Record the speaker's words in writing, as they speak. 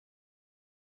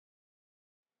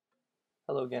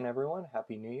Hello again, everyone.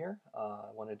 Happy New Year. I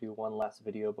want to do one last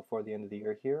video before the end of the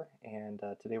year here, and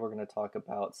today we're going to talk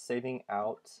about saving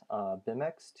out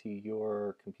BIMx to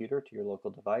your computer, to your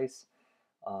local device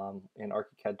in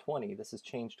ARCHICAD 20. This has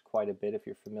changed quite a bit. If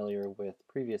you're familiar with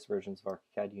previous versions of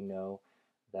ARCHICAD, you know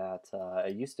that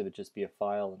it used to just be a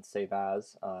file and save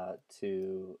as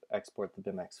to export the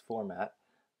BIMx format.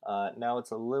 Now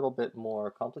it's a little bit more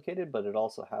complicated, but it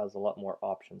also has a lot more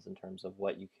options in terms of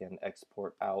what you can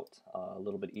export out a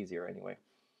little bit easier anyway.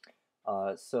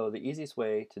 So the easiest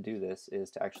way to do this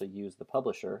is to actually use the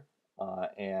publisher,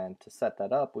 and to set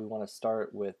that up we want to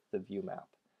start with the view map.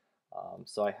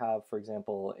 So I have, for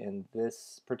example, in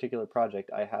this particular project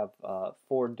I have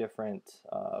 4 different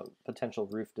potential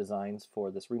roof designs for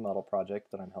this remodel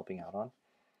project that I'm helping out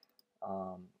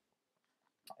on.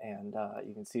 And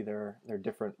you can see they're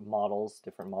different models,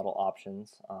 different model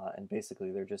options, and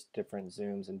basically they're just different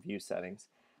zooms and view settings.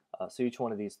 So each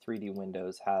one of these 3D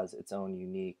windows has its own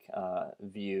unique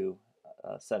view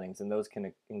settings, and those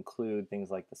can include things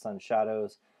like the sun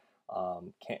shadows,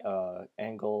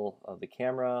 angle of the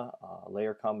camera,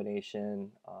 layer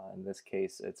combination. In this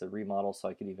case it's a remodel, so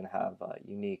I could even have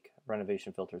unique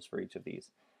renovation filters for each of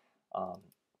these.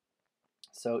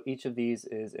 So each of these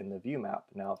is in the view map.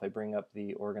 Now if I bring up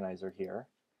the organizer here,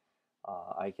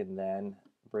 I can then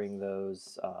bring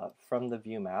those from the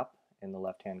view map in the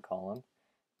left-hand column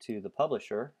to the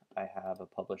publisher. I have a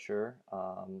publisher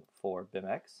for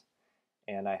BIMx,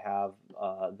 and I have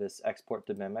this export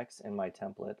to BIMx in my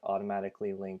template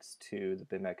automatically links to the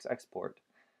BIMx export.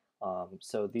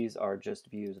 So these are just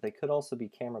views. They could also be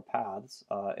camera paths,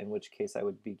 in which case I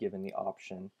would be given the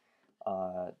option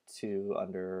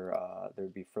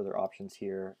there'd be further options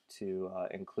here to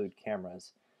include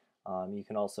cameras. You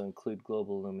can also include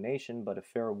global illumination, but a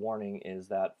fair warning is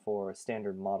that for a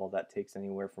standard model that takes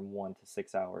anywhere from 1 to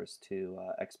 6 hours to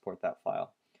export that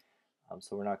file.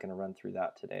 So we're not going to run through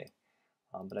that today.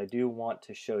 But I do want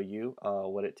to show you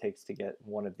what it takes to get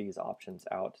one of these options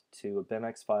out to a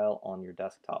BIMx file on your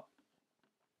desktop.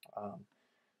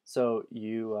 So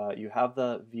you have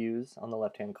the views on the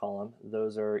left-hand column.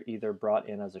 Those are either brought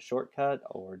in as a shortcut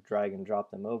or drag and drop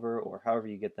them over, or however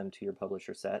you get them to your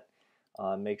publisher set.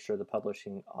 Make sure the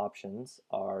publishing options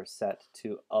are set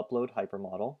to upload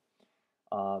hypermodel.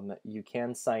 You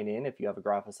can sign in if you have a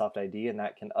Graphisoft ID, and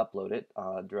that can upload it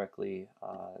directly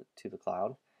to the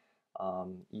cloud.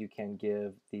 You can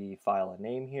give the file a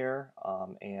name here,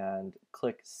 and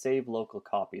click Save Local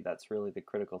Copy. That's really the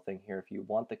critical thing here. If you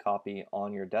want the copy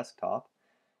on your desktop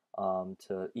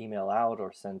to email out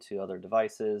or send to other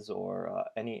devices, or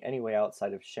any way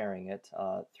outside of sharing it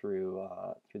through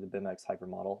the BIMx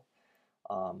hypermodel,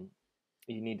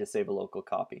 you need to save a local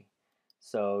copy.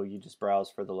 So you just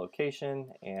browse for the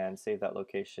location and save that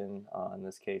location. In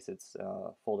this case it's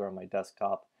a folder on my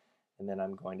desktop. And then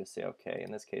I'm going to say OK.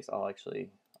 In this case, I'll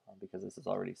actually, because this is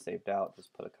already saved out,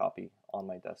 just put a copy on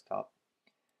my desktop.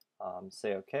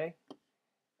 Say OK.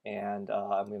 And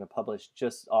I'm going to publish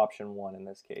just option 1 in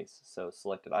this case. So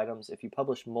selected items. If you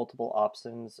publish multiple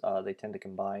options, they tend to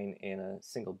combine in a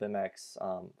single BIMx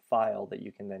file that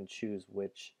you can then choose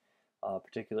which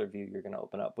particular view you're going to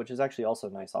open up, which is actually also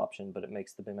a nice option, but it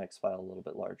makes the BIMx file a little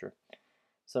bit larger.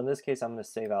 So in this case, I'm going to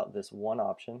save out this one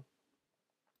option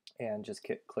and just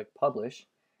click Publish.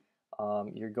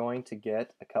 You're going to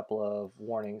get a couple of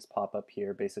warnings pop up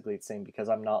here. Basically it's saying because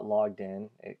I'm not logged in,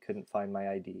 it couldn't find my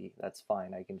ID. That's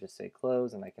fine. I can just say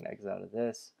close and I can exit out of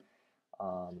this.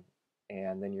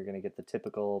 And then you're going to get the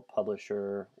typical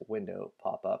publisher window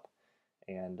pop up.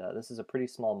 And this is a pretty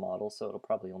small model, so it'll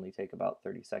probably only take about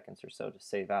 30 seconds or so to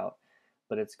save out.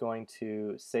 But it's going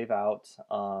to save out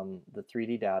the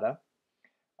 3D data,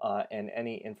 and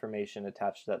any information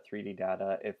attached to that 3D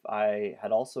data. If I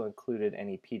had also included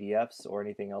any PDFs or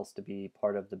anything else to be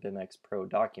part of the BIMx Pro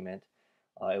document,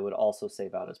 it would also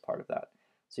save out as part of that.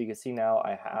 So you can see now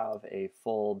I have a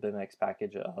full BIMx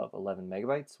package of 11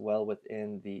 megabytes, well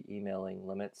within the emailing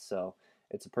limits, so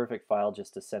it's a perfect file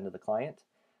just to send to the client.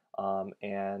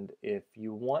 And if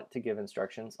you want to give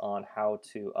instructions on how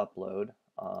to upload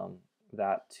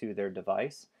that to their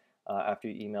device, after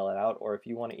you email it out, or if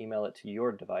you want to email it to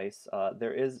your device,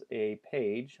 there is a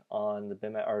page on the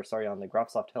on the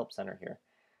Graphisoft Help Center here,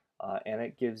 and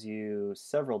it gives you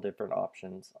several different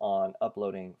options on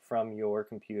uploading from your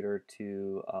computer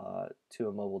to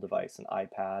a mobile device, an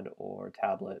iPad or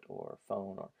tablet or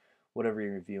phone or whatever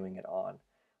you're viewing it on,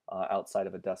 outside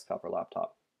of a desktop or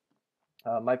laptop.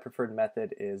 My preferred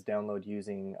method is download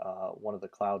using one of the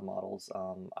cloud models.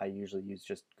 I usually use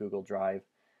just Google Drive.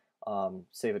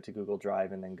 Save it to Google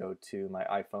Drive and then go to my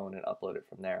iPhone and upload it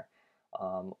from there.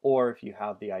 or if you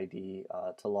have the ID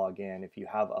to log in, if you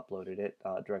have uploaded it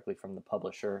directly from the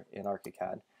publisher in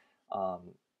ARCHICAD,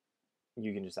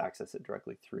 you can just access it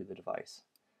directly through the device,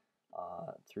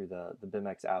 through the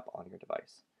BIMx app on your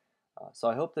device. So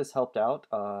I hope this helped out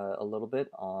a little bit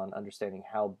on understanding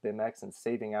how BIMx and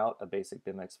saving out a basic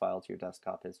BIMx file to your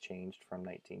desktop has changed from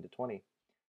 19 to 20.